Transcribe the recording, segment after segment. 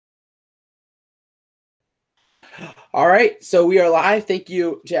All right, so we are live. Thank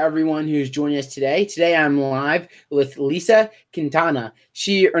you to everyone who's joining us today. Today I'm live with Lisa Quintana.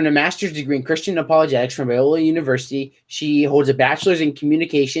 She earned a master's degree in Christian apologetics from Biola University. She holds a bachelor's in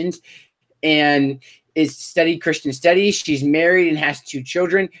communications and is studied Christian studies. She's married and has 2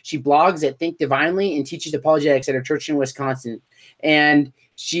 children. She blogs at Think Divinely and teaches apologetics at her church in Wisconsin. And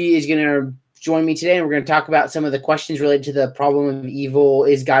she is going to join me today, and we're going to talk about some of the questions related to the problem of evil.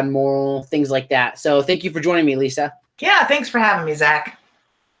 Is God moral? Things like that. So thank you for joining me, Lisa. Yeah, thanks for having me, Zach.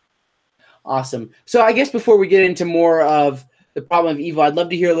 Awesome. So I guess before we get into more of the problem of evil, I'd love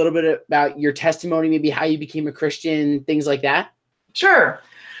to hear a little bit about your testimony, maybe how you became a Christian, things like that. Sure.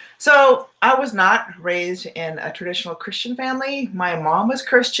 So I was not raised in a traditional Christian family. My mom was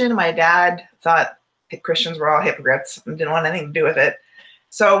Christian. My dad thought Christians were all hypocrites and didn't want anything to do with it.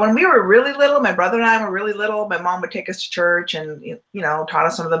 So when we were really little, my brother and I were really little, my mom would take us to church and, taught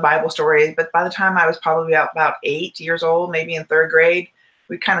us some of the Bible stories. But by the time I was probably about 8 years old, maybe in 3rd grade,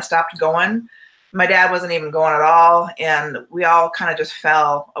 we kind of stopped going. My dad wasn't even going at all. And we all kind of just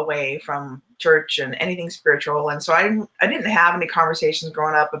fell away from church and anything spiritual. And so I didn't have any conversations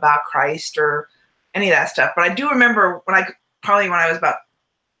growing up about Christ or any of that stuff. But I do remember when I was about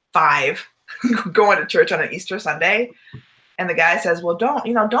 5, going to church on an Easter Sunday. And the guy says, well, don't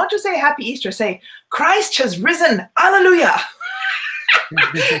just say Happy Easter, say Christ has risen, hallelujah. And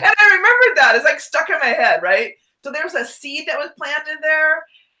I remembered that. It's like stuck in my head, right? So there was a seed that was planted there.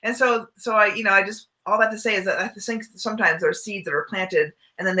 And so I just, all that to say is that I think sometimes there's seeds that are planted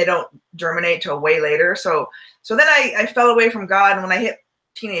and then they don't germinate till way later. So then I fell away from God. And when I hit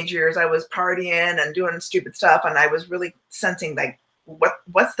teenage years, I was partying and doing stupid stuff. And I was really sensing like,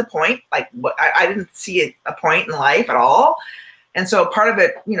 what's the point? Like I didn't see a point in life at all. And so part of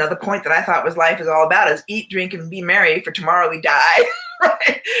it, the point that I thought was life is all about is eat, drink, and be merry, for tomorrow we die.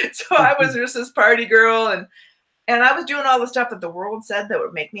 Right. So I was just this party girl and I was doing all the stuff that the world said that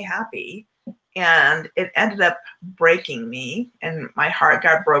would make me happy. And it ended up breaking me, and my heart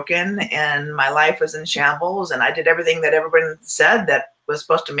got broken and my life was in shambles. And I did everything that everyone said that was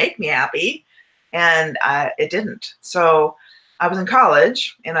supposed to make me happy. And it didn't. So I was in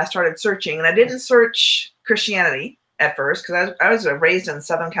college and I started searching, and I didn't search Christianity at first because I was raised in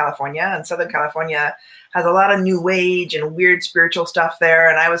Southern California, and Southern California has a lot of new age and weird spiritual stuff there.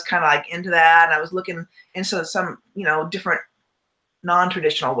 And I was kind of like into that. And I was looking into some, different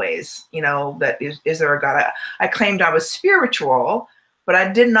non-traditional ways, that is there a God? I claimed I was spiritual, but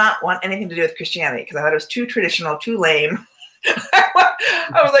I did not want anything to do with Christianity because I thought it was too traditional, too lame.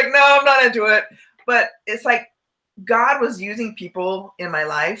 I was like, no, I'm not into it. But it's like, God was using people in my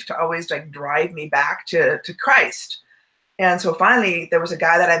life to always like drive me back to Christ. And so finally there was a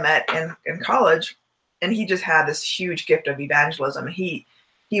guy that I met in college, and he just had this huge gift of evangelism. He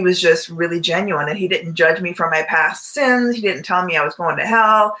was just really genuine, and he didn't judge me for my past sins. He didn't tell me I was going to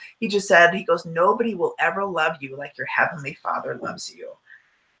hell. He just said, he goes, nobody will ever love you like your heavenly Father loves you.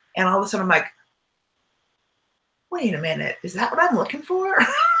 And all of a sudden I'm like, wait a minute, is that what I'm looking for?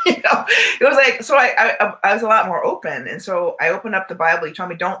 It was like, so I was a lot more open. And so I opened up the Bible. He told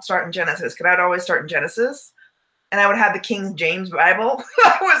me, don't start in Genesis, because I'd always start in Genesis. And I would have the King James Bible.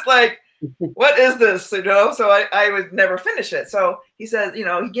 I was like, what is this? So I would never finish it. So he says, he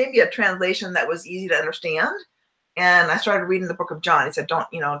gave me a translation that was easy to understand. And I started reading the book of John. He said,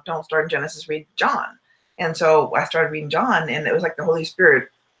 don't start in Genesis, read John. And so I started reading John, and it was like the Holy Spirit.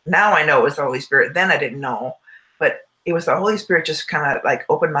 Now I know it was the Holy Spirit. Then I didn't know. But it was the Holy Spirit just kind of like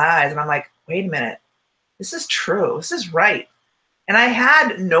opened my eyes, and I'm like, wait a minute, this is true. This is right. And I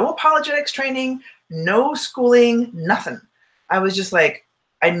had no apologetics training, no schooling, nothing. I was just like,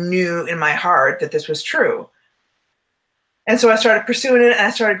 I knew in my heart that this was true. And so I started pursuing it, and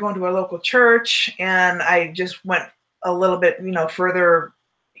I started going to a local church, and I just went a little bit, further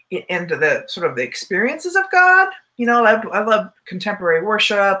into the sort of the experiences of God. I love contemporary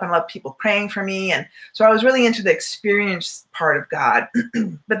worship, and I love people praying for me. And so I was really into the experience part of God.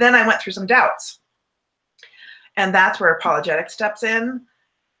 But then I went through some doubts. And that's where apologetics steps in.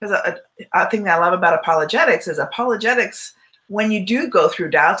 Because a thing that I love about apologetics is apologetics, when you do go through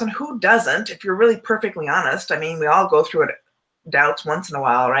doubts, and who doesn't, if you're really perfectly honest, I mean, we all go through doubts once in a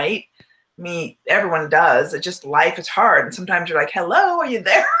while, right? I mean, everyone does. It just, life is hard. And sometimes you're like, hello, are you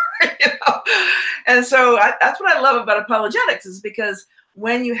there? And so that's what I love about apologetics, is because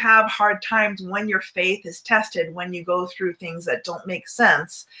when you have hard times, when your faith is tested, when you go through things that don't make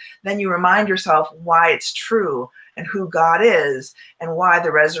sense, then you remind yourself why it's true and who God is and why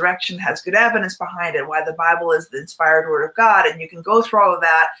the resurrection has good evidence behind it, why the Bible is the inspired word of God. And you can go through all of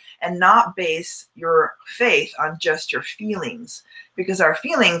that and not base your faith on just your feelings, because our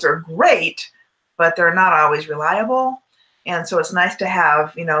feelings are great, but they're not always reliable. And so it's nice to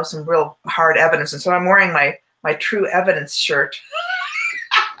have, you know, some real hard evidence. And so I'm wearing my True Evidence shirt.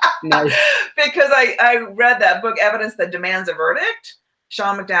 Nice. Because I read that book, Evidence That Demands a Verdict,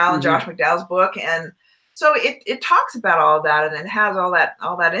 Sean McDowell and Josh McDowell's book. And so it talks about all that, and it has all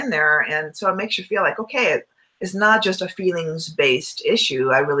that in there. And so it makes you feel like, okay, it's not just a feelings-based issue.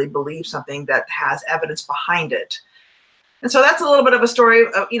 I really believe something that has evidence behind it. And so that's a little bit of a story,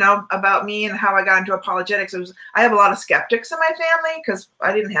 you know, about me and how I got into apologetics. I have a lot of skeptics in my family because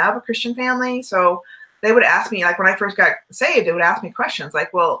I didn't have a Christian family. So they would ask me, like when I first got saved, they would ask me questions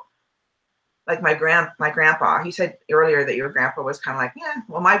like, well, like my grandpa, he said earlier that your grandpa was kind of like, yeah,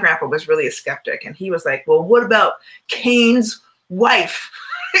 well, my grandpa was really a skeptic. And he was like, well, what about Cain's wife?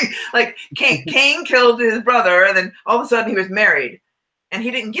 Like Cain killed his brother, and then all of a sudden he was married. And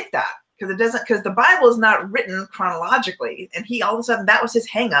he didn't get that. Because the Bible is not written chronologically, and he all of a sudden that was his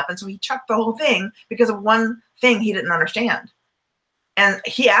hang up, and so he chucked the whole thing because of one thing he didn't understand. And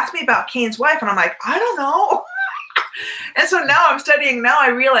he asked me about Cain's wife, and I'm like, I don't know. And so now I'm studying. Now I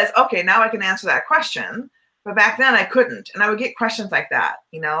realize, okay, now I can answer that question, but back then I couldn't. And I would get questions like that,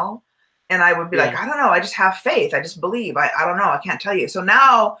 you know, and I would be like, I don't know, I just have faith, I just believe. I don't know, I can't tell you. So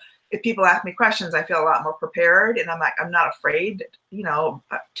now, if people ask me questions, I feel a lot more prepared, and I'm not afraid, you know,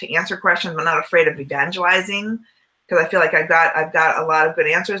 to answer questions. I'm not afraid of evangelizing because I feel like I've got a lot of good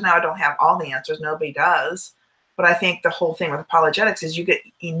answers now. I don't have all the answers. Nobody does. But I think the whole thing with apologetics is you get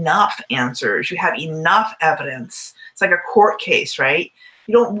enough answers. You have enough evidence. It's like a court case, right?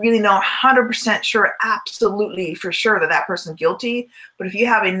 You don't really know 100% sure, absolutely for sure that person's guilty. But if you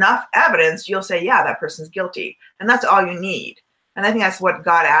have enough evidence, you'll say, yeah, that person's guilty. And that's all you need. And I think that's what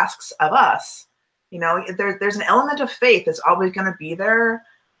God asks of us. You know, there's an element of faith that's always going to be there,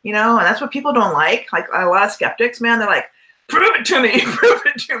 you know, and that's what people don't like. Like a lot of skeptics, man, they're like, prove it to me, prove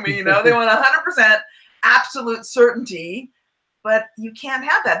it to me. You know, they want 100% absolute certainty, but you can't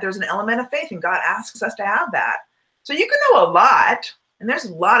have that. There's an element of faith, and God asks us to have that. So you can know a lot, and there's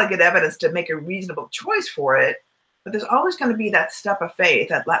a lot of good evidence to make a reasonable choice for it, but there's always going to be that step of faith,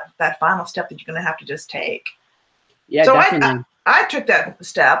 that final step that you're going to have to just take. Yeah, so definitely. I took that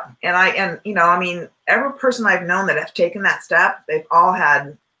step, and you know, I mean, every person I've known that have taken that step, they've all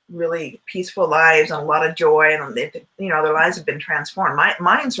had really peaceful lives and a lot of joy, and you know, their lives have been transformed.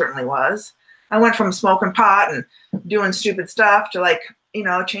 Mine certainly was. I went from smoking pot and doing stupid stuff to, like, you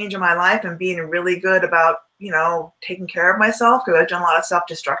know, changing my life and being really good about, you know, taking care of myself, because I've done a lot of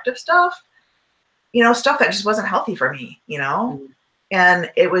self-destructive stuff, you know, stuff that just wasn't healthy for me, you know.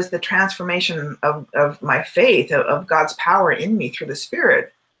 And it was the transformation of my faith, of God's power in me through the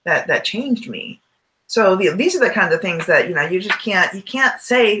Spirit that changed me. So these are the kinds of things that, you know, you can't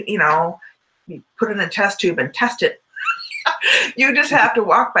say, you know, you put it in a test tube and test it. You just have to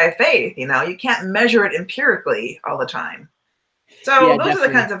walk by faith, you know. You can't measure it empirically all the time. So Yeah, those definitely. are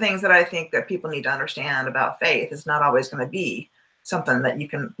the kinds of things that I think that people need to understand about faith. It's not always going to be something that you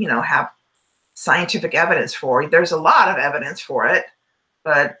can, you know, have scientific evidence for. There's a lot of evidence for it,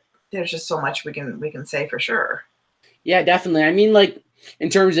 but there's just so much we can say for sure. Yeah, definitely. I mean, like, in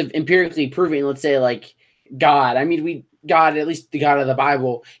terms of empirically proving, let's say, like, God, I mean, God, at least the God of the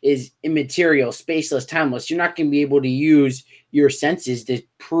Bible, is immaterial, spaceless, timeless. You're not going to be able to use your senses to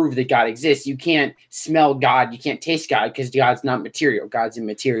prove that God exists. You can't smell God. You can't taste God because God's not material. God's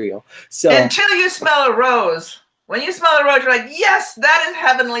immaterial. So until you smell a rose. When you smell a rose, you're like, yes, that is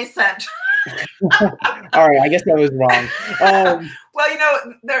heavenly sent. All right, I guess that was wrong. Well, you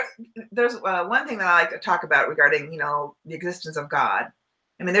know, there's one thing that I like to talk about regarding, you know, the existence of God.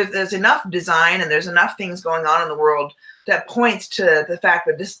 I mean, there's enough design and there's enough things going on in the world that points to the fact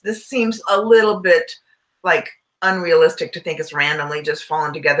that this seems a little bit like unrealistic to think it's randomly just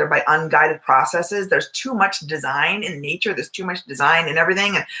fallen together by unguided processes. There's too much design in nature. There's too much design in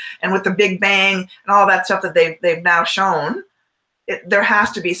everything, and with the Big Bang and all that stuff that they've now shown, there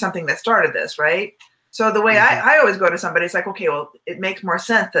has to be something that started this, right? So the way I always go to somebody, it's like, okay, well, it makes more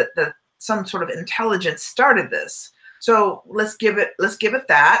sense that some sort of intelligence started this. So let's give it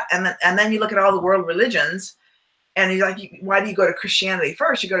that, and then you look at all the world religions, and you're like, why do you go to Christianity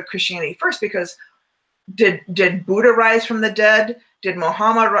first? You go to Christianity first because did Buddha rise from the dead? Did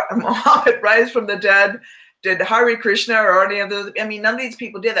Muhammad rise from the dead? Did Hare Krishna or any of those? I mean, none of these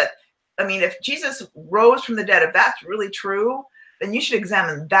people did that. I mean, if Jesus rose from the dead, if that's really true, then you should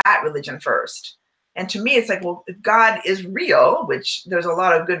examine that religion first. And to me, it's like, well, if God is real, which there's a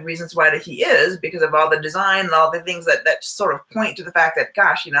lot of good reasons why that he is, because of all the design and all the things that sort of point to the fact that,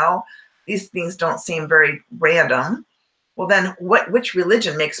 gosh, you know, these things don't seem very random. Well, then which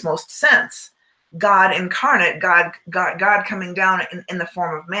religion makes most sense? God incarnate, God coming down in the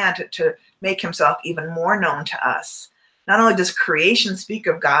form of man to make himself even more known to us. Not only does creation speak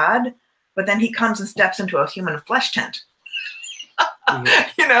of God, but then he comes and steps into a human flesh tent.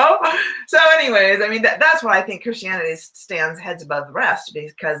 You know? So anyways, I mean, that's why I think Christianity stands heads above the rest,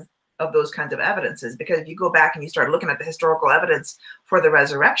 because of those kinds of evidences. Because if you go back and you start looking at the historical evidence for the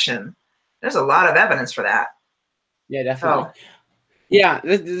resurrection, there's a lot of evidence for that. Yeah, definitely. So, yeah,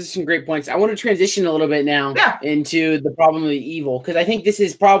 this is some great points. I want to transition a little bit now into the problem of the evil, because I think this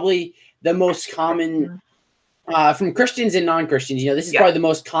is probably the most common from Christians and non-Christians. You know, this is probably the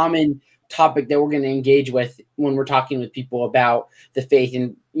most common topic that we're going to engage with when we're talking with people about the faith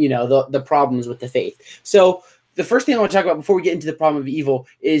and, you know, the problems with the faith. So the first thing I want to talk about before we get into the problem of evil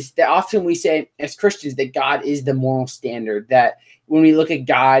is that often we say as Christians that God is the moral standard, that when we look at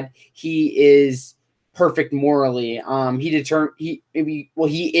God, he is perfect morally. He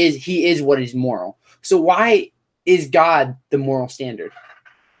is what is moral. So why is God the moral standard?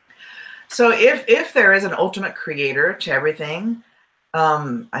 So if there is an ultimate creator to everything,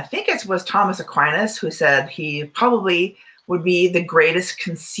 I think it was Thomas Aquinas who said he probably would be the greatest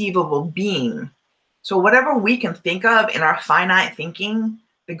conceivable being. So whatever we can think of in our finite thinking,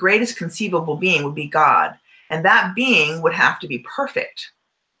 the greatest conceivable being would be God. And that being would have to be perfect,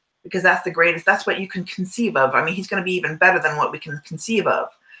 because that's the greatest, that's what you can conceive of. I mean, he's going to be even better than what we can conceive of.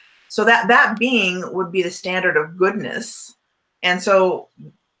 So that being would be the standard of goodness. And so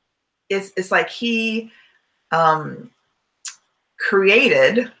it's like he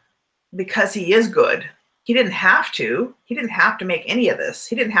created because he is good. He didn't have to. He didn't have to make any of this.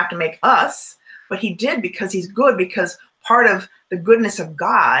 He didn't have to make us, but he did because he's good, because part of the goodness of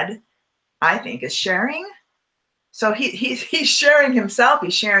God, I think, is sharing. So he's sharing himself.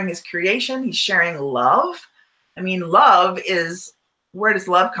 He's sharing his creation. He's sharing love. I mean, love is, where does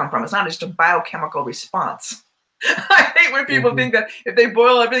love come from? It's not just a biochemical response. I hate when people think that if they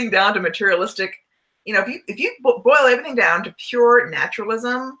boil everything down to materialistic, you know, if you boil everything down to pure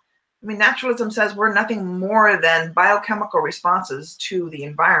naturalism, I mean, naturalism says we're nothing more than biochemical responses to the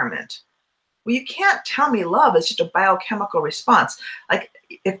environment. Well, you can't tell me love is just a biochemical response. Like,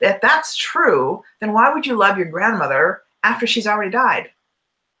 if that's true, then why would you love your grandmother after she's already died?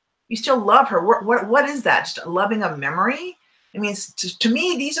 You still love her. What is that? Just loving a memory? I mean, to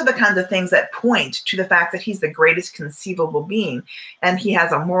me, these are the kinds of things that point to the fact that he's the greatest conceivable being, and he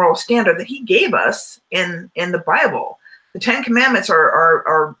has a moral standard that he gave us in the Bible. The Ten Commandments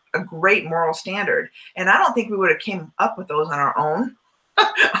are a great moral standard, and I don't think we would have came up with those on our own.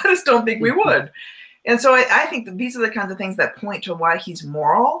 I just don't think we would. And so I think that these are the kinds of things that point to why he's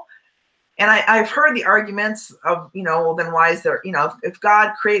moral. And I've heard the arguments of, you know, well, then why is there, you know, if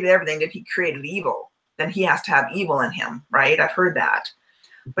God created everything, then he created evil, then he has to have evil in him, right? I've heard that.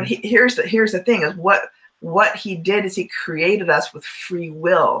 But here's the thing is what he did is he created us with free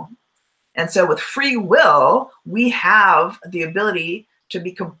will. And so with free will, we have the ability to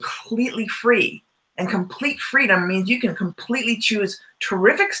be completely free. And complete freedom means you can completely choose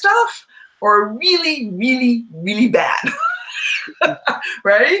terrific stuff or really, really, really bad.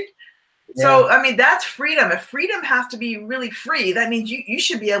 Right? Yeah. So, I mean, that's freedom. If freedom has to be really free, that means you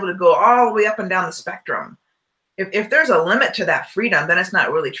should be able to go all the way up and down the spectrum. If there's a limit to that freedom, then it's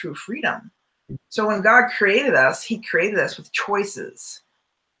not really true freedom. So when God created us, he created us with choices.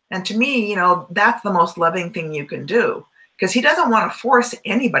 And to me, you know, that's the most loving thing you can do, because he doesn't want to force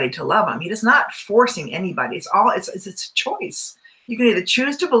anybody to love him. He is not forcing anybody. It's a choice. You can either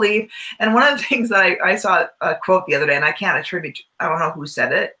choose to believe. And one of the things that I saw a quote the other day, and I can't attribute, I don't know who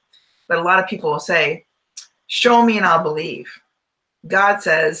said it, but a lot of people will say, show me and I'll believe. God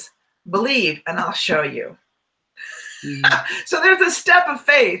says, believe and I'll show you. So there's a step of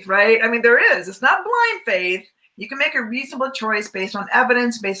faith, right? I mean, there is. It's not blind faith. You can make a reasonable choice based on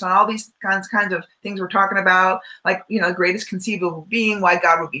evidence, based on all these kinds of things we're talking about, like, you know, greatest conceivable being, why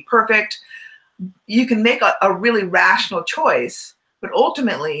God would be perfect. You can make a really rational choice, but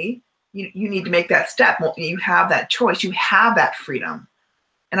ultimately you need to make that step. You have that choice. You have that freedom.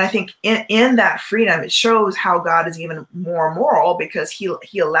 And I think in that freedom, it shows how God is even more moral, because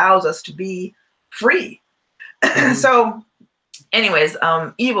he allows us to be free. So anyways,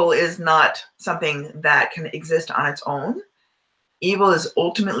 evil is not something that can exist on its own. Evil is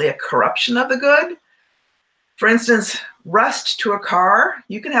ultimately a corruption of the good. For instance, rust to a car.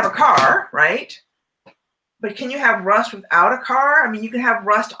 You can have a car, right? But can you have rust without a car? I mean, you can have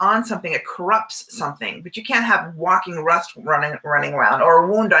rust on something. It corrupts something, but you can't have walking rust running around, or a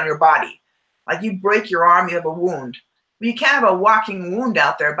wound on your body. Like, you break your arm, you have a wound. But you can't have a walking wound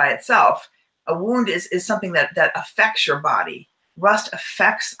out there by itself. A wound is something that affects your body. Rust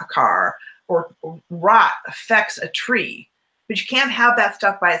affects a car, or rot affects a tree, but you can't have that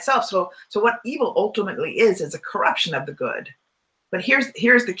stuff by itself. So what evil ultimately is a corruption of the good. But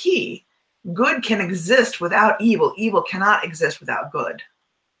here's the key: good can exist without evil. Evil cannot exist without good.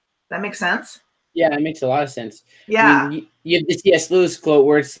 That makes sense? Yeah, that makes a lot of sense. Yeah. I mean, you have the C.S. Lewis quote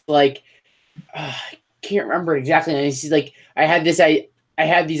where it's like, I can't remember exactly. And he's like, I had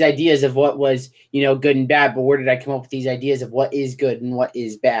these ideas of what was, good and bad, but where did I come up with these ideas of what is good and what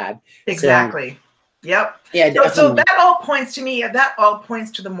is bad? Exactly. So, yep. Yeah. So that all points to me. That all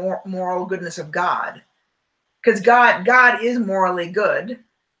points to the moral goodness of God, because God is morally good,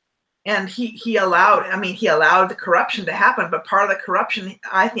 and he allowed the corruption to happen. But part of the corruption,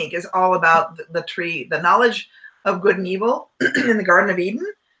 I think, is all about the tree, the knowledge of good and evil in the Garden of Eden.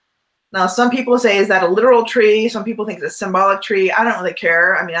 Now, some people say, is that a literal tree? Some people think it's a symbolic tree. I don't really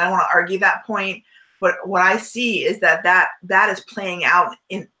care. I mean, I don't want to argue that point. But what I see is that is playing out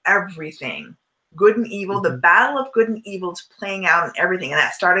in everything. Good and evil, the battle of good and evil is playing out in everything. And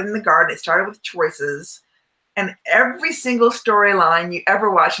that started in the garden. It started with choices. And every single storyline you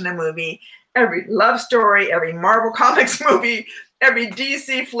ever watch in a movie, every love story, every Marvel Comics movie, every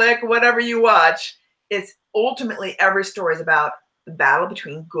DC flick, whatever you watch, it's ultimately every story is about the battle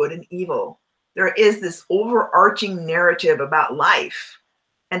between good and evil. There is this overarching narrative about life.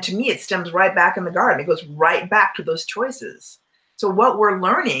 And to me, it stems right back in the garden. It goes right back to those choices. So what we're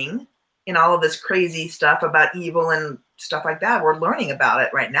learning in all of this crazy stuff about evil and stuff like that, we're learning about it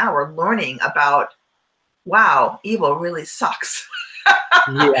right now. We're learning about, wow, evil really sucks.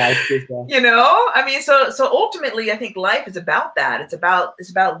 Yeah, I think so. I mean, so ultimately, I think life is about that. It's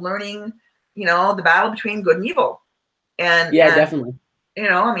about learning, the battle between good and evil. And definitely.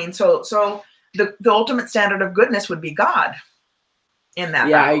 I mean, so the ultimate standard of goodness would be God in that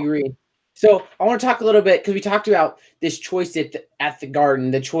Yeah, battle. I agree. So I want to talk a little bit, because we talked about this choice at the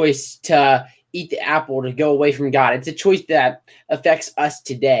garden, the choice to eat the apple, to go away from God. It's a choice that affects us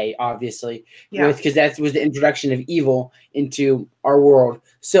today, obviously, because that was the introduction of evil into our world.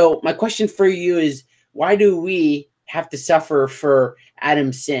 So my question for you is, why do we have to suffer for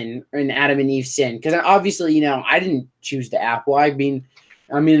Adam's sin, and Adam and Eve's sin? Because obviously, I didn't choose the apple. I mean,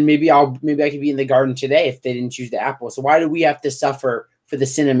 maybe I could be in the garden today if they didn't choose the apple. So why do we have to suffer for the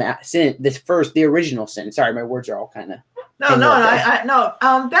sin, the original sin? Sorry, my words are all kind of.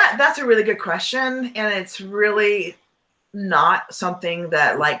 That's a really good question, and it's really not something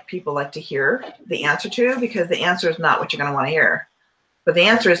that people like to hear the answer to, because the answer is not what you're going to want to hear. But the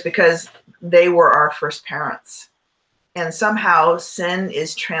answer is because they were our first parents, and somehow sin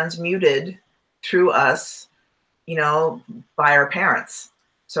is transmuted through us, by our parents.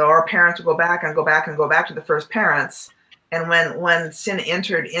 So our parents will go back and go back and go back to the first parents. And when sin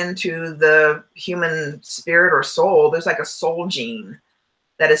entered into the human spirit or soul, there's like a soul gene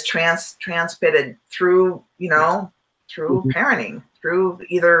that is transmitted through, through parenting, through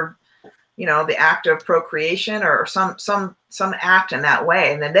either, the act of procreation or some act in that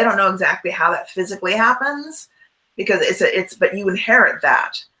way. And then they don't know exactly how that physically happens, because but you inherit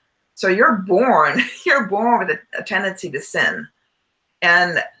that. So you're born with a tendency to sin.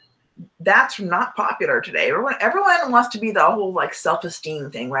 And that's not popular today. Everyone wants to be the whole self-esteem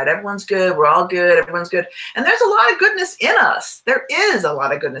thing, right? Everyone's good. We're all good. Everyone's good. And there's a lot of goodness in us. There is a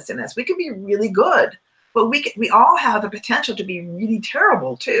lot of goodness in us. We can be really good, but we all have the potential to be really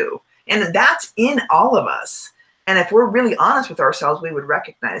terrible too. And that's in all of us. And if we're really honest with ourselves, we would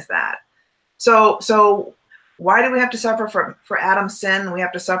recognize that. So why do we have to suffer for Adam's sin? We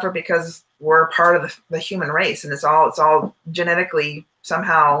have to suffer because we're part of the human race, and it's all genetically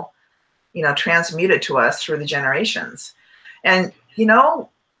somehow, transmuted to us through the generations. And,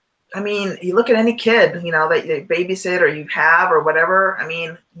 I mean, you look at any kid, that you babysit or you have or whatever. I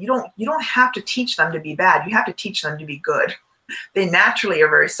mean, you don't have to teach them to be bad. You have to teach them to be good. They naturally are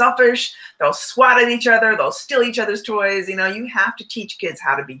very selfish. They'll swat at each other. They'll steal each other's toys. You have to teach kids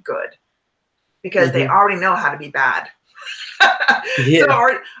how to be good, because they already know how to be bad. So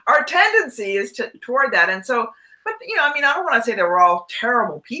our tendency is toward that. And so, but I mean, I don't want to say that we're all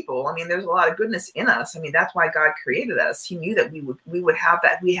terrible people. I mean, there's a lot of goodness in us. I mean, that's why God created us. He knew that we would have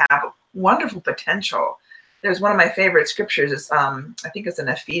that. We have wonderful potential. There's one of my favorite scriptures. Is I think it's in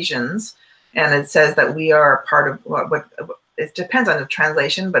Ephesians, and it says that we are part of what it depends on the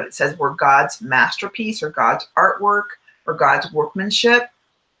translation, but it says we're God's masterpiece, or God's artwork, or God's workmanship.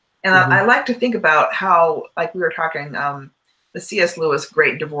 And I like to think about how, like we were talking, the C.S. Lewis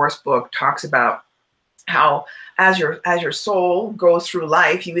Great Divorce book talks about how as your soul goes through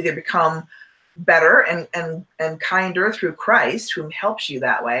life, you either become better and kinder through Christ, who helps you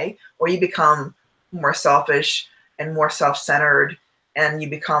that way, or you become more selfish and more self-centered and you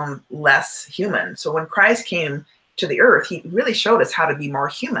become less human. So when Christ came to the earth, he really showed us how to be more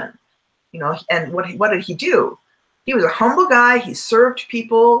human, and what did he do? He was a humble guy. He served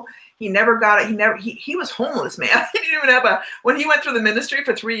people. He never got it. He was homeless, man. He didn't even have when he went through the ministry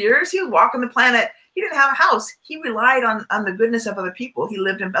for 3 years, he was walking the planet. He didn't have a house. He relied on the goodness of other people. He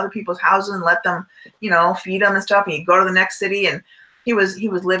lived in other people's houses and let them, feed them and stuff. And he'd go to the next city, and he was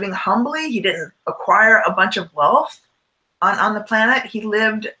living humbly. He didn't acquire a bunch of wealth on the planet. He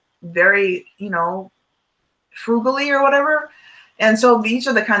lived very, frugally or whatever. And so these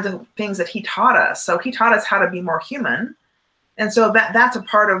are the kinds of things that he taught us. So he taught us how to be more human. And so that's a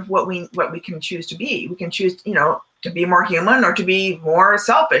part of what we can choose to be. We can choose, to be more human or to be more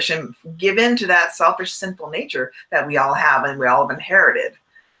selfish and give in to that selfish, sinful nature that we all have and we all have inherited.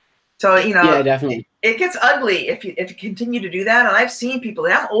 So, yeah, definitely. It gets ugly if you continue to do that. And I've seen people,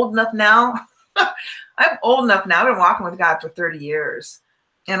 I'm old enough now. I'm old enough now. I've been walking with God for 30 years.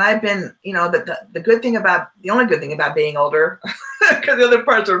 And I've been, the only good thing about being older, because the other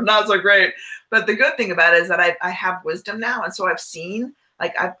parts are not so great, but the good thing about it is that I have wisdom now. And so I've seen,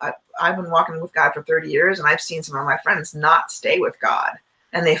 I've been walking with God for 30 years, and I've seen some of my friends not stay with God,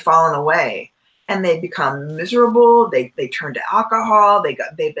 and they've fallen away, and they become miserable. They turn to alcohol.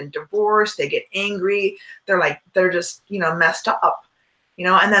 They've been divorced. They get angry. They're just, messed up,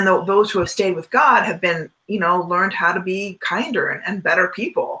 and then those who have stayed with God have been, learned how to be kinder and better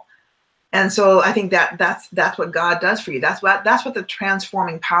people. And so I think that's what God does for you. That's what the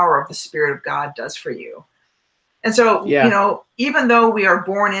transforming power of the Spirit of God does for you. And so, even though we are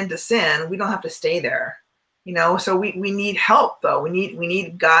born into sin, we don't have to stay there, so we need help though. We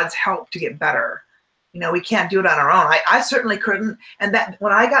need God's help to get better. We can't do it on our own. I certainly couldn't. And that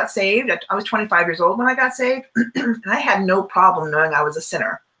when I got saved, I was 25 years old when I got saved, and I had no problem knowing I was a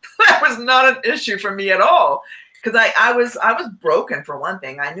sinner. That was not an issue for me at all. Because I was broken, for one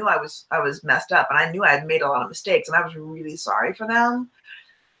thing. I knew I was messed up, and I knew I had made a lot of mistakes, and I was really sorry for them.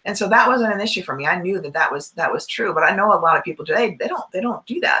 And so that wasn't an issue for me. I knew that was true. But I know a lot of people today, they don't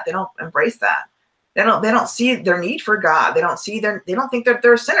do that. They don't embrace that. They don't see their need for God. They don't think that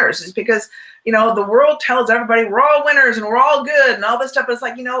they're sinners. It's because, the world tells everybody we're all winners and we're all good and all this stuff. It's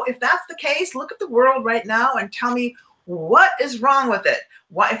like, if that's the case, look at the world right now and tell me what is wrong with it.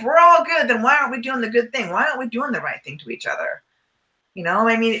 Why, if we're all good, then why aren't we doing the good thing? Why aren't we doing the right thing to each other?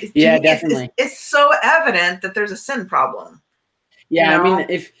 Definitely. It's so evident that there's a sin problem. Yeah,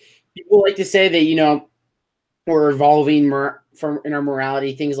 if people like to say that, we're evolving in our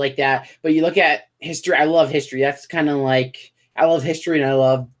morality, things like that. But you look at history. I love history. That's kind of like, I love history, and I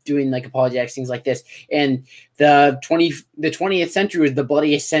love doing apologetics, things like this. And the 20th century was the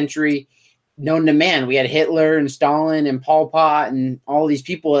bloodiest century known to man. We had Hitler and Stalin and Pol Pot and all these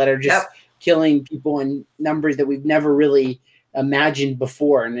people that are just killing people in numbers that we've never really imagined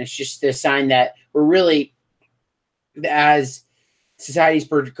before. And it's just a sign that we're really, as society's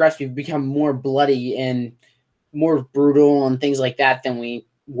progressed, we've become more bloody and more brutal and things like that than we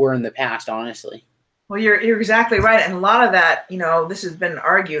were in the past, honestly. Well, you're exactly right. And a lot of that, this has been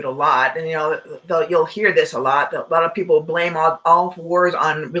argued a lot, and, you'll hear this a lot. A lot of people blame all wars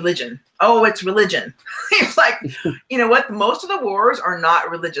on religion. Oh, it's religion. It's like, what? Most of the wars are not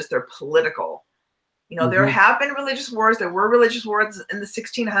religious. They're political. There have been religious wars. There were religious wars in the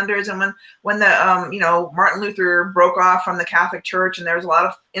 1600s. And when the, Martin Luther broke off from the Catholic Church, and there was a lot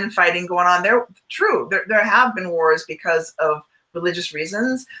of infighting going on there. True. There have been wars because of religious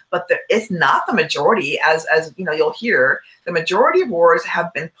reasons, but it's not the majority, as you'll hear. The majority of wars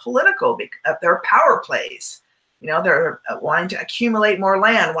have been political because they're power plays. They're wanting to accumulate more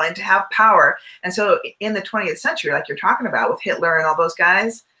land, wanting to have power. And so in the 20th century, like you're talking about with Hitler and all those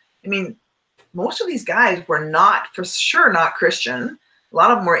guys, most of these guys were for sure not Christian. A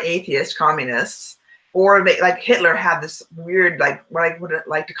lot of them were atheist, communists. Or like Hitler had this weird, what I would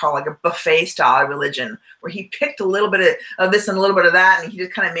like to call a buffet style religion, where he picked a little bit of this and a little bit of that, and he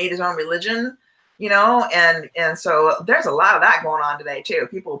just kind of made his own religion, and so there's a lot of that going on today too.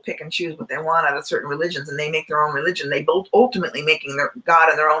 People pick and choose what they want out of certain religions, and they make their own religion. They both ultimately making their God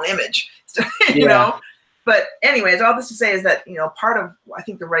in their own image, you know. But anyways, all this to say is that, part of, I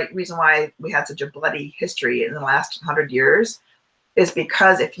think the right reason why we had such a bloody history in the last 100 years is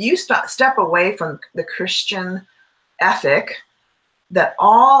because if you step away from the Christian ethic that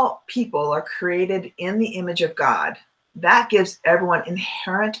all people are created in the image of God, that gives everyone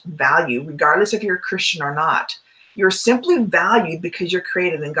inherent value, regardless if you're a Christian or not. You're simply valued because you're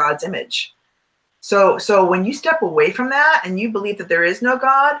created in God's image. So when you step away from that and you believe that there is no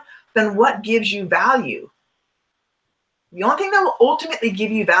God, then what gives you value? The only thing that will ultimately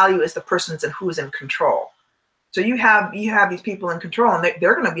give you value is the person who's in control. So you have these people in control, and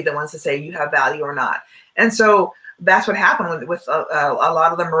they're going to be the ones to say you have value or not. And so that's what happened with a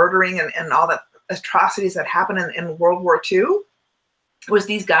lot of the murdering and all the atrocities that happened in World War II. Was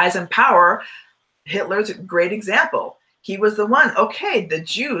these guys in power? Hitler's a great example. He was the one. Okay, the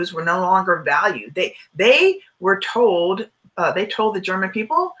Jews were no longer valued. They were told. They told the German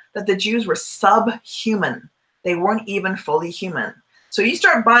people that the Jews were subhuman. They weren't even fully human. So you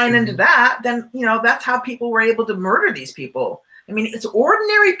start buying into that, then that's how people were able to murder these people. I mean, it's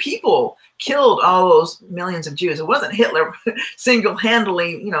ordinary people killed all those millions of Jews. It wasn't Hitler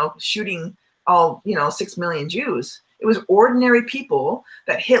single-handedly, shooting all 6 million Jews. It was ordinary people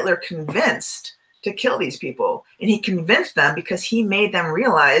that Hitler convinced to kill these people. And he convinced them because he made them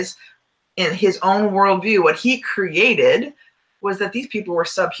realize in his own worldview, what he created was that these people were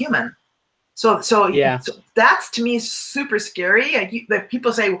subhuman. So that's, to me, super scary. Like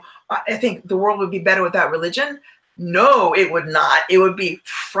people say, I think the world would be better without religion. No, it would not. It would be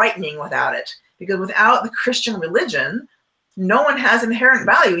frightening without it. Because without the Christian religion, no one has inherent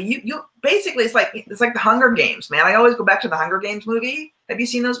value. You basically, it's like the Hunger Games, man. I always go back to the Hunger Games movie. Have you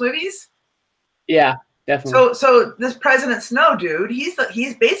seen those movies? Yeah, definitely. So this President Snow dude, he's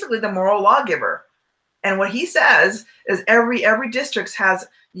basically the moral lawgiver. And what he says is every district has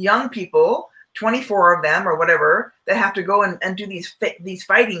young people, 24 of them or whatever, that have to go and do these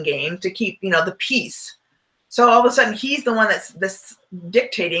fighting games to keep the peace. So all of a sudden he's the one that's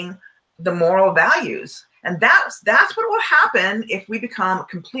dictating the moral values. And that's what will happen if we become a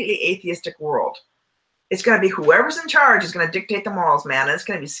completely atheistic world. It's going to be whoever's in charge is going to dictate the morals, man. And it's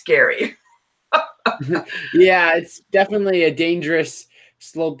going to be scary. Yeah, it's definitely a dangerous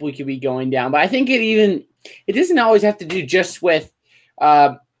slope we could be going down. But I think it doesn't always have to do just with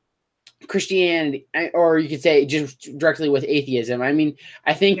Christianity, or you could say just directly with atheism. I mean,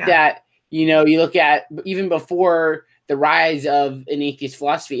 I think that, you look at even before the rise of an atheist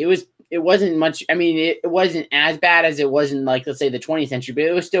philosophy, it wasn't much. I mean, it wasn't as bad as it was in, like, let's say the 20th century, but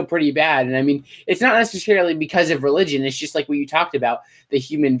it was still pretty bad. And I mean, it's not necessarily because of religion. It's just like what you talked about, the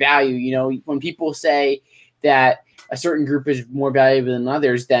human value. When people say that a certain group is more valuable than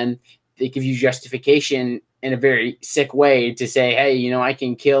others, then they give you justification in a very sick way to say, hey, I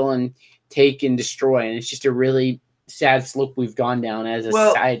can kill and take and destroy. And it's just a really sad slope we've gone down as a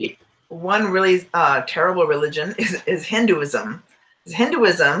society. One really terrible religion is Hinduism.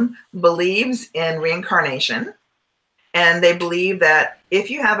 Hinduism believes in reincarnation, and they believe that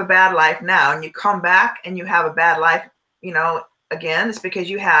if you have a bad life now and you come back and you have a bad life, again, it's because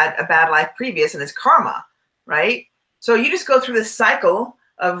you had a bad life previous, and it's karma, right? So you just go through this cycle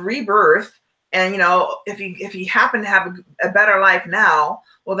of rebirth, and if you happen to have a better life now,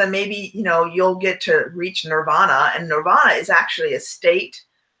 well, then maybe you'll get to reach nirvana, and nirvana is actually a state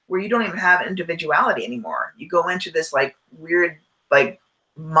where you don't even have individuality anymore. You go into this like weird, like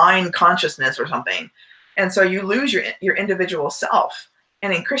mind consciousness or something. And so you lose your individual self.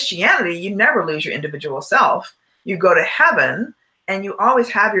 And in Christianity, you never lose your individual self. You go to heaven and you always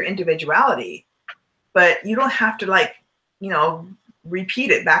have your individuality, but you don't have to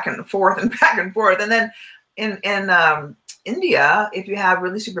repeat it back and forth and back and forth. And then in India, if you have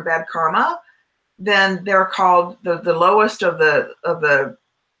really super bad karma, then they're called the lowest of the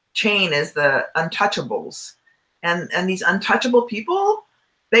chain is the untouchables. And these untouchable people,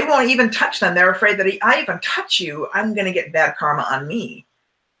 they won't even touch them. They're afraid that I even touch you, I'm going to get bad karma on me.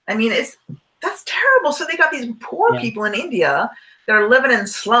 I mean, that's terrible. So they got these poor people in India that are living in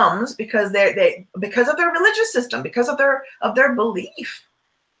slums because because of their religious system, because of their belief.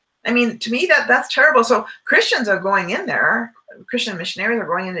 I mean, to me, that's terrible. So Christians are going in there. Christian missionaries are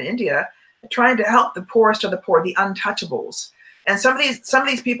going into India, trying to help the poorest of the poor, the untouchables. And some of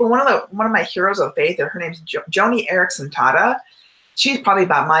these people, one of my heroes of faith, her name's Joni Eareckson Tada. She's probably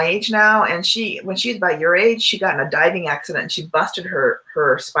about my age now, and when she was about your age, she got in a diving accident and she busted her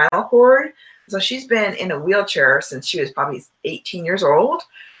spinal cord. So she's been in a wheelchair since she was probably 18 years old,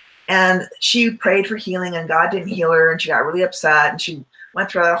 and she prayed for healing, and God didn't heal her, and she got really upset, and she went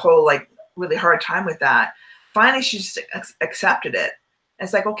through that whole like really hard time with that. Finally, she just accepted it. And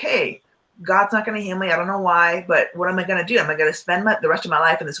it's like, okay, God's not going to heal me. I don't know why, but what am I going to do? Am I going to spend the rest of my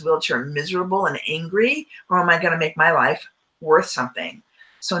life in this wheelchair miserable and angry, or am I going to make my life worth something?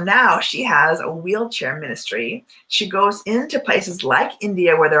 So now she has a wheelchair ministry. She goes into places like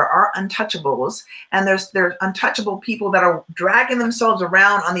India where there are untouchables, and there's untouchable people that are dragging themselves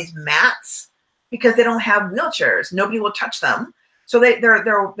around on these mats because they don't have wheelchairs. Nobody will touch them. So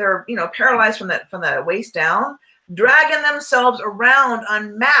they're paralyzed from the waist down, dragging themselves around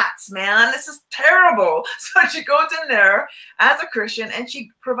on mats, man. This is terrible. So she goes in there as a Christian and she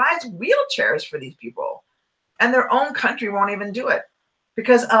provides wheelchairs for these people. and their own country won't even do it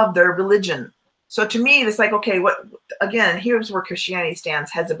because of their religion. So to me, it's like, okay, what, again, here's where Christianity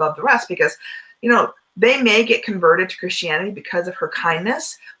stands heads above the rest, because, you know, they may get converted to Christianity because of her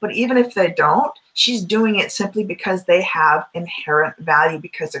kindness, but even if they don't, she's doing it simply because they have inherent value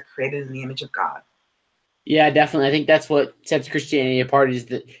because they're created in the image of God. Yeah, definitely. I think that's what sets Christianity apart, is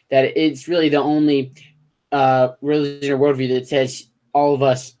that it's really the only religion or worldview that says all of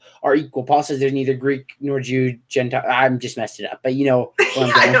us are equal. Paul says there's neither Greek nor Jew, Gentile. I'm just messed it up, but you know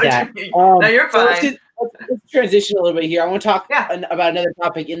what I'm going with that. No, you're fine. So let's transition a little bit here. I want to talk about another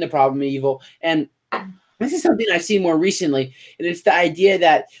topic in the problem of evil, and this is something I've seen more recently, and it's the idea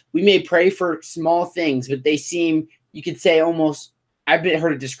that we may pray for small things, but they seem, you could say, almost, I've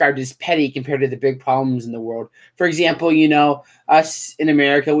heard it described as petty compared to the big problems in the world. For example, you know, us in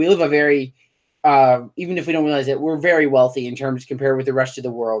America, we live a very, even if we don't realize it, we're very wealthy in terms compared with the rest of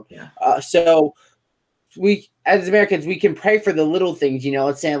the world. Yeah. So we, as Americans, we can pray for the little things, you know,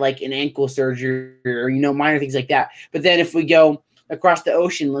 let's say like an ankle surgery or, you know, minor things like that. But then if we go across the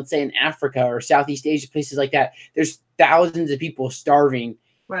ocean, let's say in Africa or Southeast Asia, places like that, there's thousands of people starving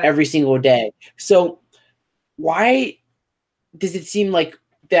every single day. So why does it seem like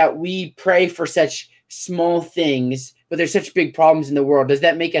that we pray for such small things, but there's such big problems in the world? Does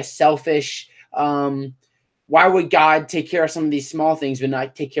that make us selfish? Why would God take care of some of these small things but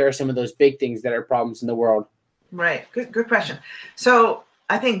not take care of some of those big things that are problems in the world? Right. Good question. So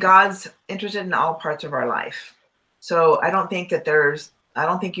I think God's interested in all parts of our life. So I don't think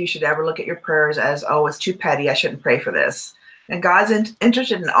you should ever look at your prayers as, oh, it's too petty, I shouldn't pray for this. And God's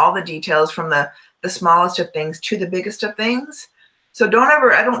interested in all the details, from the smallest of things to the biggest of things. So don't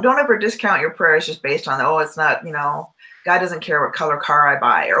ever discount your prayers just based on, oh, it's not, you know, God doesn't care what color car I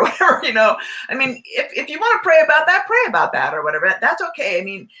buy or whatever, you know. I mean, if you want to pray about that or whatever, that's okay. I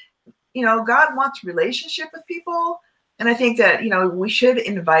mean, you know, God wants relationship with people. And I think that, you know, we should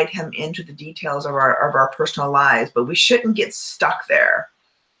invite him into the details of our personal lives, but we shouldn't get stuck there.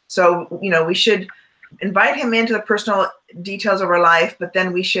 So, you know, we should invite him into the personal details of our life, but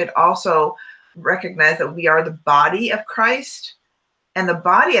then we should also recognize that we are the body of Christ. And the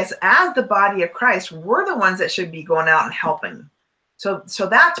body, as the body of Christ, we're the ones that should be going out and helping. So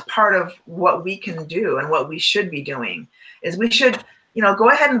that's part of what we can do, and what we should be doing is we should, you know, go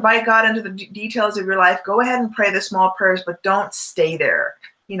ahead and invite God into the details of your life. Go ahead and pray the small prayers, but don't stay there.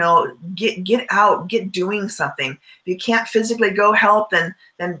 You know, get out, get doing something. If you can't physically go help, then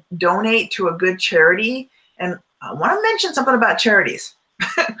donate to a good charity. And I want to mention something about charities.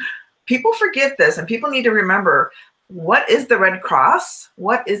 People forget this, and people need to remember, what is the Red Cross?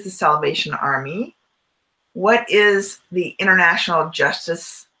 What is the Salvation Army? What is the International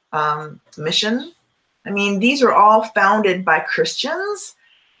Justice Mission? I mean, these are all founded by Christians.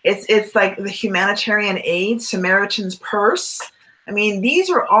 It's like the Humanitarian Aid, Samaritan's Purse. I mean, these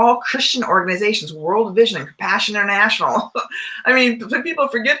are all Christian organizations, World Vision and Compassion International. I mean, people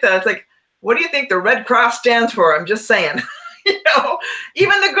forget that. It's like, what do you think the Red Cross stands for? I'm just saying. You know,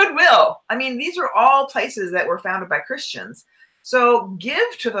 even the Goodwill. I mean, these are all places that were founded by Christians. So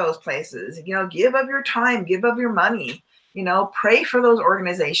give to those places, you know, give of your time, give of your money, you know, pray for those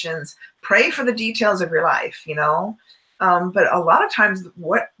organizations, pray for the details of your life, you know. But a lot of times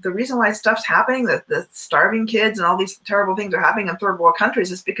the reason why stuff's happening, the starving kids and all these terrible things are happening in third world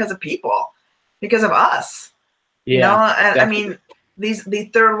countries, is because of people, because of us. Yeah, you know, and I mean, the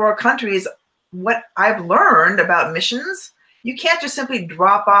third world countries, what I've learned about missions, you can't just simply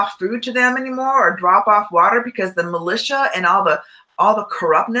drop off food to them anymore or drop off water, because the militia and all the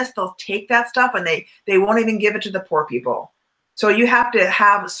corruptness, they'll take that stuff and they won't even give it to the poor people. So you have to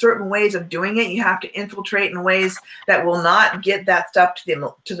have certain ways of doing it. You have to infiltrate in ways that will not get that stuff to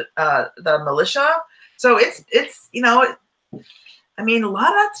the militia. So it's you know, I mean, a lot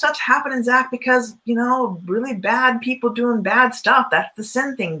of that stuff's happening, Zach, because, you know, really bad people doing bad stuff. That's the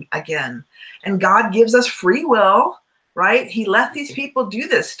sin thing again. And God gives us free will. Right? He let these people do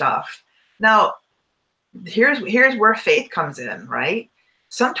this stuff. Now, here's where faith comes in, right?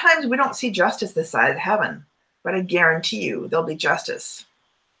 Sometimes we don't see justice this side of heaven, but I guarantee you there'll be justice.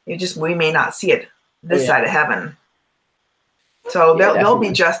 We may not see it this side of heaven. So there'll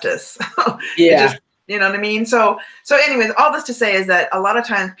be justice. Yeah. You know what I mean? So anyways, all this to say is that a lot of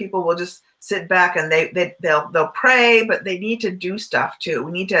times people will just sit back and they'll pray, but they need to do stuff too.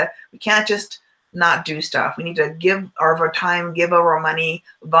 We can't just not do stuff. We need to give of our time, give of our money,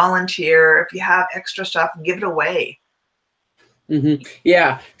 volunteer. If you have extra stuff, give it away. Mm-hmm.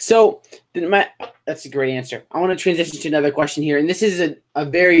 Yeah. So that's a great answer. I want to transition to another question here. And this is a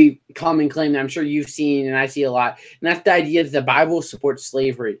very common claim that I'm sure you've seen and I see a lot. And that's the idea that the Bible supports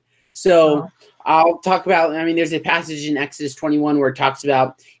slavery. So I'll talk about, I mean, there's a passage in Exodus 21 where it talks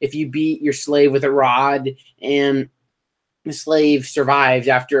about if you beat your slave with a rod and the slave survives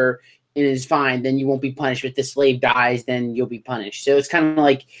after and is fine, then you won't be punished. But if the slave dies, then you'll be punished. So it's kind of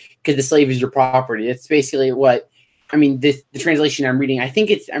like, because the slave is your property. That's basically what, I mean, the translation I'm reading, I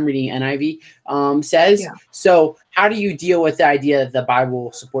think I'm reading NIV, says. Yeah. So how do you deal with the idea that the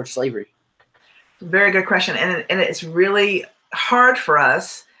Bible supports slavery? Very good question. And it's really hard for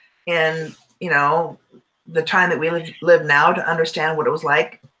us in, the time that we live now to understand what it was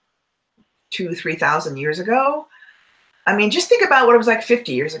like 2,000-3,000 years ago. I mean, just think about what it was like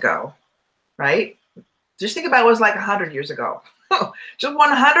 50 years ago, right? Just think about what it was like 100 years ago. Just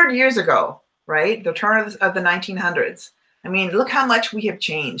 100 years ago, right? The turn of the 1900s. I mean, look how much we have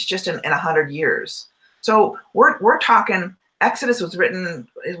changed just in 100 years. So we're talking, Exodus was written,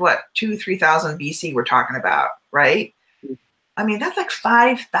 is what, 3,000 BC we're talking about, right? I mean, that's like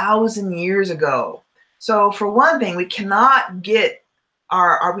 5,000 years ago. So for one thing, we cannot get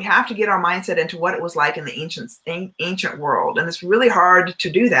we have to get our mindset into what it was like in the ancient world. And it's really hard to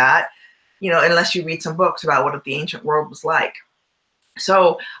do that, unless you read some books about what the ancient world was like.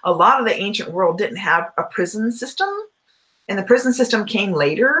 So a lot of the ancient world didn't have a prison system, and the prison system came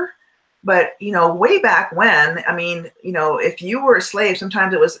later. But, way back when, I mean, if you were a slave,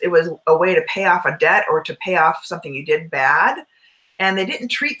 sometimes it was a way to pay off a debt or to pay off something you did bad. And they didn't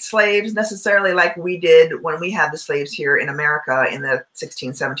treat slaves necessarily like we did when we had the slaves here in America in the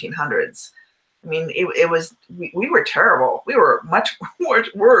 1700s. I mean, we were terrible. We were much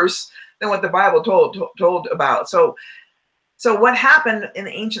worse than what the Bible told about. So what happened in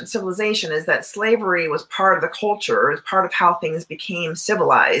the ancient civilization is that slavery was part of the culture, is part of how things became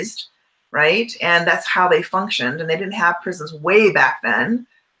civilized, right? And that's how they functioned. And they didn't have prisons way back then.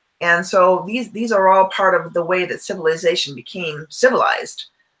 And so these are all part of the way that civilization became civilized.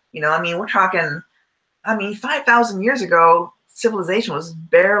 I mean, we're talking, 5,000 years ago, civilization was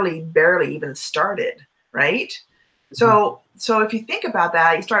barely even started, right? Mm-hmm. So if you think about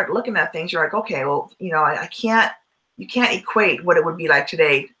that, you start looking at things, you're like, okay, well, you can't equate what it would be like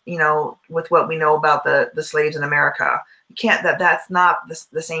today, with what we know about the slaves in America. You can't, that's not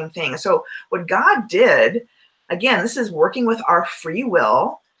the same thing. So what God did, again, this is working with our free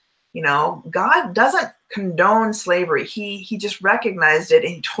will. God doesn't condone slavery. He just recognized it,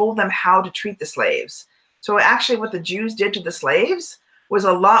 and he told them how to treat the slaves. So actually what the Jews did to the slaves was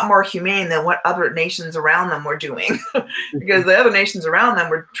a lot more humane than what other nations around them were doing, because the other nations around them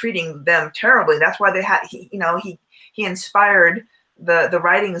were treating them terribly. That's why he inspired the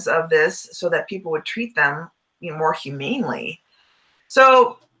writings of this so that people would treat them more humanely.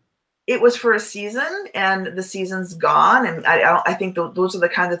 So it was for a season, and the season's gone. And I think those are the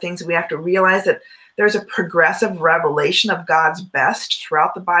kinds of things that we have to realize, that there's a progressive revelation of God's best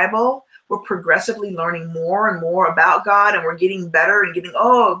throughout the Bible. We're progressively learning more and more about God, and we're getting better and getting,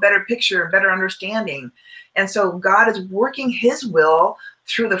 a better picture and better understanding. And so God is working his will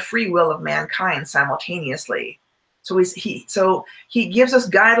through the free will of mankind simultaneously. So he gives us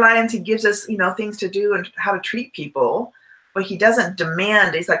guidelines, he gives us, things to do and how to treat people. But he doesn't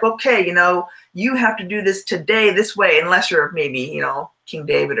demand. He's like, okay, you have to do this today this way, unless you're maybe, King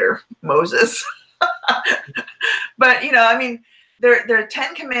David or Moses. But, there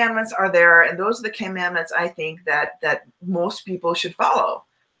 10 commandments are there, and those are the commandments I think that most people should follow.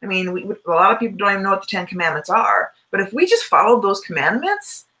 I mean, a lot of people don't even know what the 10 commandments are. But if we just followed those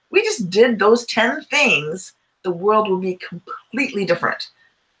commandments, we just did those 10 things, the world will be completely different.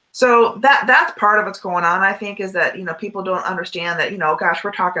 So that's part of what's going on, I think, is that, people don't understand that, gosh,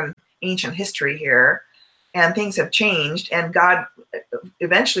 we're talking ancient history here, and things have changed. And God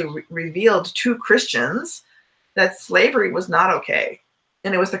eventually revealed to Christians that slavery was not okay.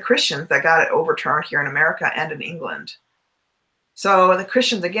 And it was the Christians that got it overturned here in America and in England. So the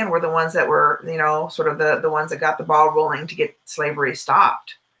Christians, again, were the ones that were, sort of the ones that got the ball rolling to get slavery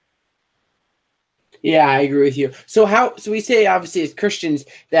stopped. Yeah, I agree with you. So we say, obviously, as Christians,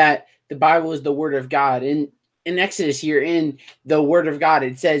 that the Bible is the word of God. In Exodus here, in the word of God,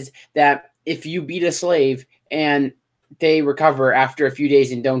 it says that if you beat a slave and they recover after a few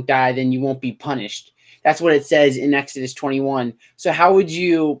days and don't die, then you won't be punished. That's what it says in Exodus 21. So how would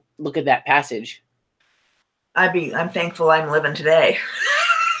you look at that passage? I'm thankful I'm living today.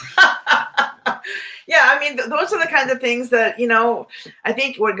 Yeah, those are the kinds of things that, I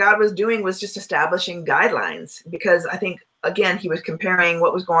think what God was doing was just establishing guidelines, because I think, again, he was comparing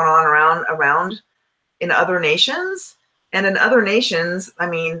what was going on around in other nations. And in other nations,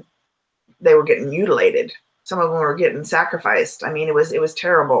 they were getting mutilated. Some of them were getting sacrificed. It was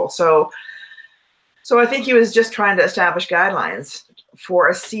terrible. So So I think he was just trying to establish guidelines for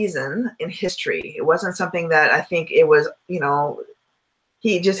a season in history. It wasn't something that I think it was,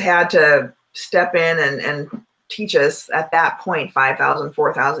 he just had to step in and teach us at that point, 5,000,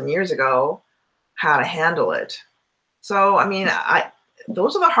 4,000 years ago, how to handle it. So, I mean,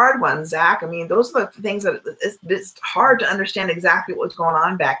 those are the hard ones, Zach. I mean, those are the things that it's hard to understand exactly what was going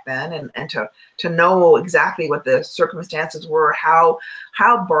on back then, and to know exactly what the circumstances were, how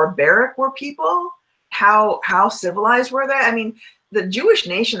barbaric were people, how civilized were they? I mean, the Jewish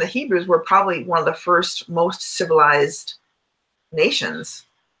nation, the Hebrews, were probably one of the first most civilized nations.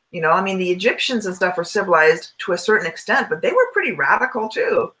 I mean, the Egyptians and stuff were civilized to a certain extent, but they were pretty radical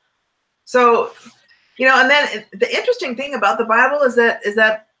too. So, and then the interesting thing about the Bible is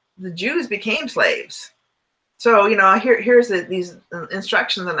that the Jews became slaves. So, here's these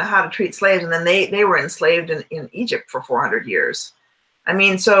instructions on how to treat slaves, and then they were enslaved in Egypt for 400 years. I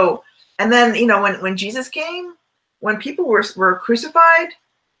mean, so, and then, when Jesus came, when people were crucified,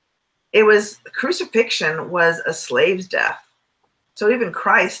 crucifixion was a slave's death. So even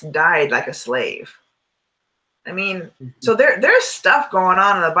Christ died like a slave. I mean, so there's stuff going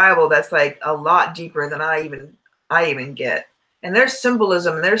on in the Bible that's like a lot deeper than I even get. And there's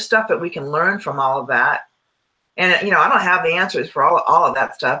symbolism, and there's stuff that we can learn from all of that. And I don't have the answers for all of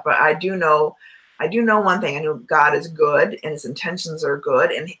that stuff, but I do know one thing. I know God is good, and his intentions are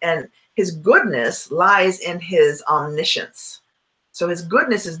good, and his goodness lies in his omniscience. So his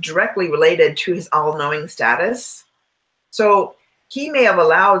goodness is directly related to his all-knowing status. So he may have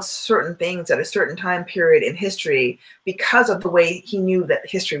allowed certain things at a certain time period in history because of the way he knew that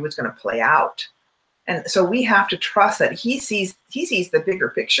history was going to play out. And so we have to trust that he sees the bigger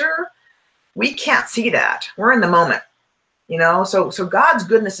picture. We can't see that. We're in the moment, so God's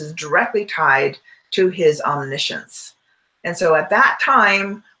goodness is directly tied to his omniscience. And so at that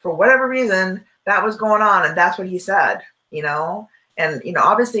time, for whatever reason, that was going on, and that's what he said, and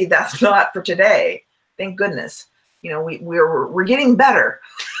obviously that's not for today. Thank goodness. We're getting better.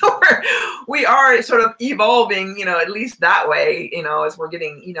 we are sort of evolving, at least that way, as we're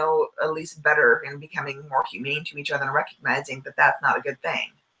getting, at least better and becoming more humane to each other and recognizing that that's not a good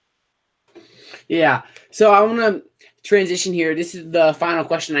thing. Yeah. So I want to transition here. This is the final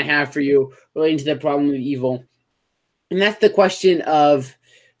question I have for you relating to the problem of evil. And that's the question of,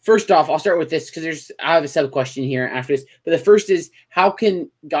 first off, I'll start with this because I have a sub question here after this. But the first is, how can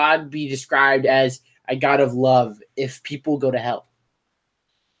God be described as a God of love if people go to hell?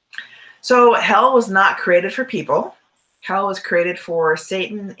 So hell was not created for people. Hell was created for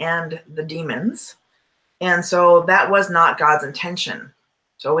Satan and the demons. And so that was not God's intention.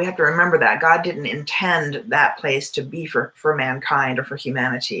 So we have to remember that God didn't intend that place to be for mankind or for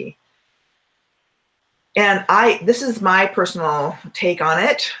humanity. And this is my personal take on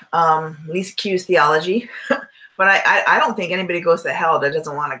it, Lisa Q's theology, but I don't think anybody goes to hell that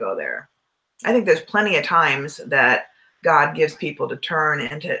doesn't want to go there. I think there's plenty of times that God gives people to turn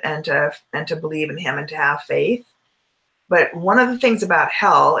and to believe in him and to have faith. But one of the things about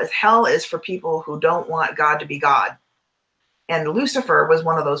hell is for people who don't want God to be God. And Lucifer was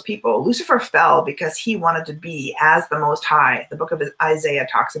one of those people. Lucifer fell because he wanted to be as the Most High. The book of Isaiah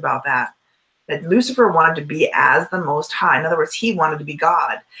talks about that Lucifer wanted to be as the Most High. In other words, he wanted to be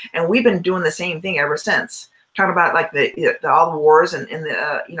God. And we've been doing the same thing ever since. Talking about like all the wars in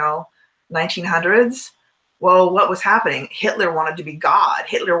the 1900s. Well, what was happening? Hitler wanted to be God.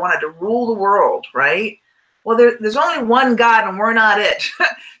 Hitler wanted to rule the world, right? Well, there's only one God, and we're not it.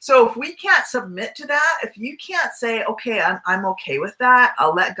 So if we can't submit to that, if you can't say, okay, I'm okay with that,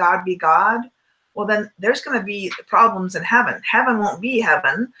 I'll let God be God, well, then there's going to be problems in heaven. Heaven won't be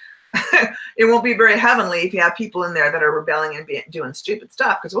heaven. It won't be very heavenly if you have people in there that are rebelling and doing stupid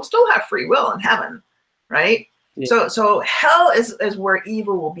stuff, because we'll still have free will in heaven, right? Yeah. So hell is where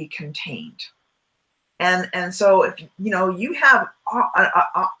evil will be contained. And so if you have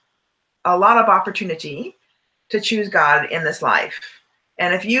a lot of opportunity to choose God in this life,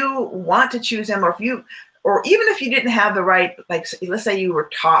 and if you want to choose him, or even if you didn't have the right, like let's say you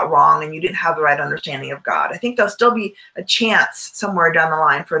were taught wrong and you didn't have the right understanding of God, I think there'll still be a chance somewhere down the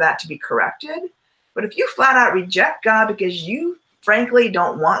line for that to be corrected. But if you flat out reject God because you frankly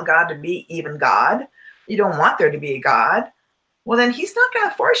don't want God to be even God, you don't want there to be a God, well, then he's not going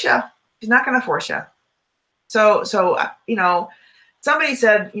to force you. He's not going to force you. So somebody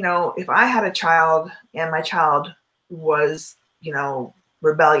said, if I had a child and my child was,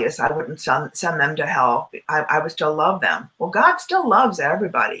 rebellious, I wouldn't send them to hell. I would still love them. Well, God still loves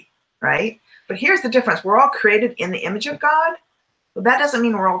everybody, right? But here's the difference. We're all created in the image of God, but that doesn't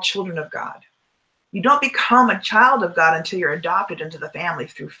mean we're all children of God. You don't become a child of God until you're adopted into the family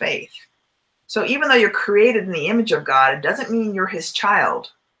through faith. So even though you're created in the image of God, it doesn't mean you're his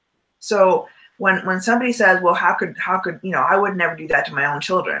child. So when somebody says, well, how could, I would never do that to my own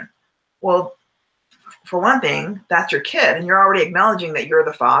children. Well, for one thing, that's your kid and you're already acknowledging that you're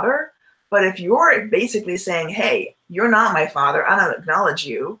the father. But if you're basically saying, hey, you're not my father, I don't acknowledge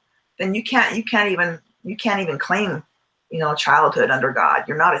you, then you can't even claim, childhood under God.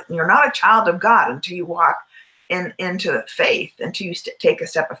 You're not a child of God until you walk into faith, until you take a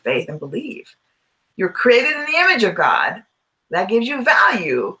step of faith and believe. You're created in the image of God. That gives you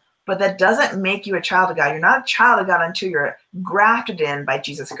value, but that doesn't make you a child of God. You're not a child of God until you're grafted in by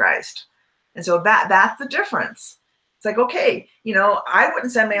Jesus Christ. And so that's the difference. It's like, okay, I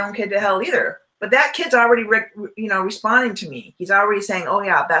wouldn't send my own kid to hell either, but that kid's already, responding to me. He's already saying, oh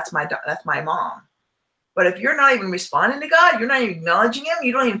yeah, that's my mom. But if you're not even responding to God, you're not even acknowledging him,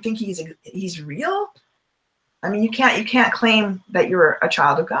 you don't even think he's real. I mean, you can't claim that you're a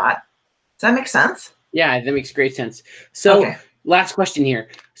child of God. Does that make sense? Yeah, that makes great sense. So okay. Last question here.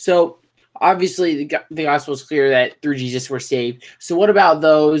 So obviously the gospel is clear that through Jesus we're saved. So what about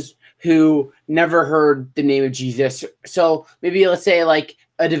those who never heard the name of Jesus? So maybe let's say like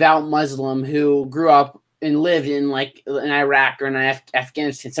a devout Muslim who grew up and lived in Iraq or in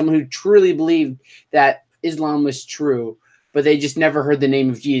Afghanistan, someone who truly believed that Islam was true, but they just never heard the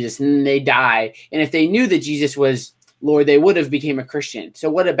name of Jesus, and then they die. And if they knew that Jesus was Lord, they would have became a Christian. So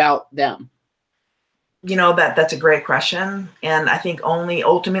what about them? That's a great question. And I think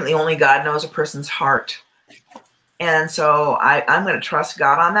ultimately only God knows a person's heart. And so I'm going to trust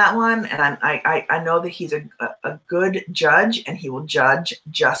God on that one. And I know that he's a good judge and he will judge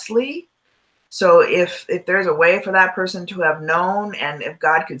justly. So if there's a way for that person to have known, and if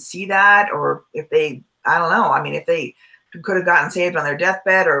God could see that, or if they, I don't know, I mean, if they could have gotten saved on their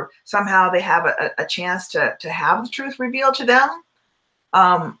deathbed, or somehow they have a chance to have the truth revealed to them,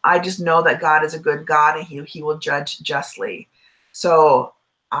 I just know that God is a good God and he will judge justly. So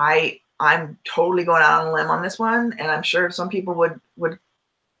I'm totally going out on a limb on this one, and I'm sure some people would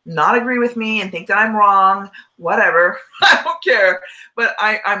not agree with me and think that I'm wrong, whatever. I don't care. But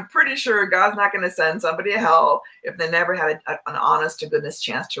I'm pretty sure God's not going to send somebody to hell if they never had an honest to goodness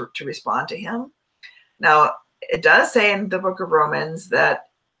chance to respond to him. Now, it does say in the book of Romans that,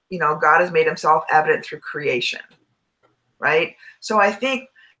 God has made himself evident through creation, right? So I think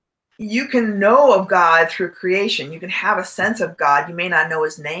you can know of God through creation. You can have a sense of God. You may not know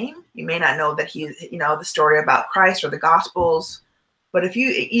his name. You may not know that he's, the story about Christ or the Gospels. But if you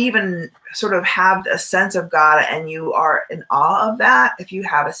even sort of have a sense of God and you are in awe of that, if you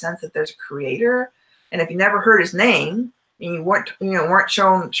have a sense that there's a creator, and if you never heard his name and you weren't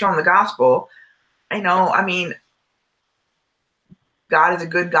shown the gospel, I mean, God is a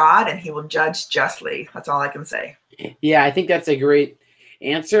good God and he will judge justly. That's all I can say. Yeah, I think that's a great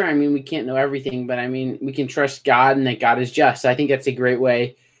answer. I mean, we can't know everything, but I mean, we can trust God and that God is just. So I think that's a great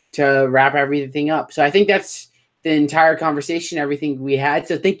way to wrap everything up. So I think that's the entire conversation, everything we had.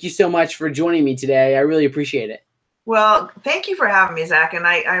 So thank you so much for joining me today. I really appreciate it. Well, thank you for having me, Zach. And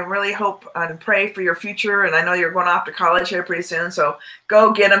I really hope and pray for your future. And I know you're going off to college here pretty soon. So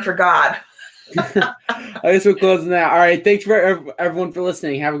go get them for God. I guess we're closing that. All right. Thanks for everyone for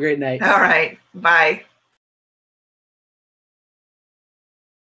listening. Have a great night. All right. Bye.